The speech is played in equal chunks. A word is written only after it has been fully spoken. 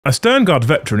A Sternguard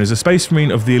veteran is a Space Marine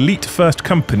of the elite 1st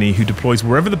Company who deploys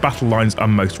wherever the battle lines are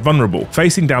most vulnerable,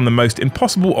 facing down the most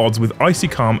impossible odds with icy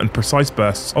calm and precise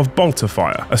bursts of bolter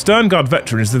fire. A Sternguard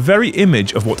veteran is the very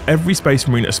image of what every Space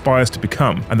Marine aspires to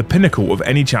become, and the pinnacle of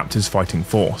any chapter's fighting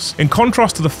force. In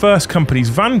contrast to the 1st Company's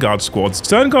Vanguard squads,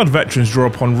 Sternguard veterans draw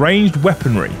upon ranged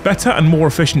weaponry, better and more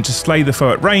efficient to slay the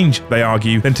foe at range, they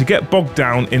argue, than to get bogged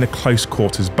down in a close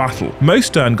quarters battle.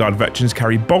 Most Sternguard veterans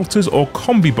carry bolters or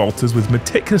combi bolters with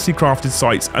meticulously crafted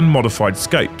sights and modified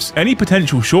scopes. Any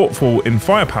potential shortfall in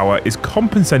firepower is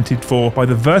compensated for by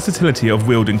the versatility of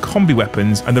wielding combi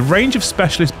weapons and the range of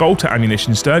specialist bolter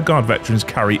ammunition Sternguard veterans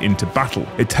carry into battle.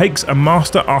 It takes a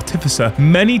master artificer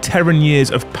many Terran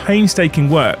years of painstaking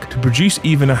work to produce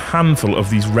even a handful of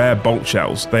these rare bolt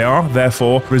shells. They are,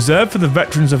 therefore, reserved for the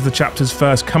veterans of the chapter's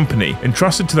 1st Company,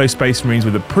 entrusted to those Space Marines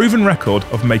with a proven record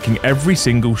of making every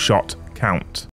single shot count.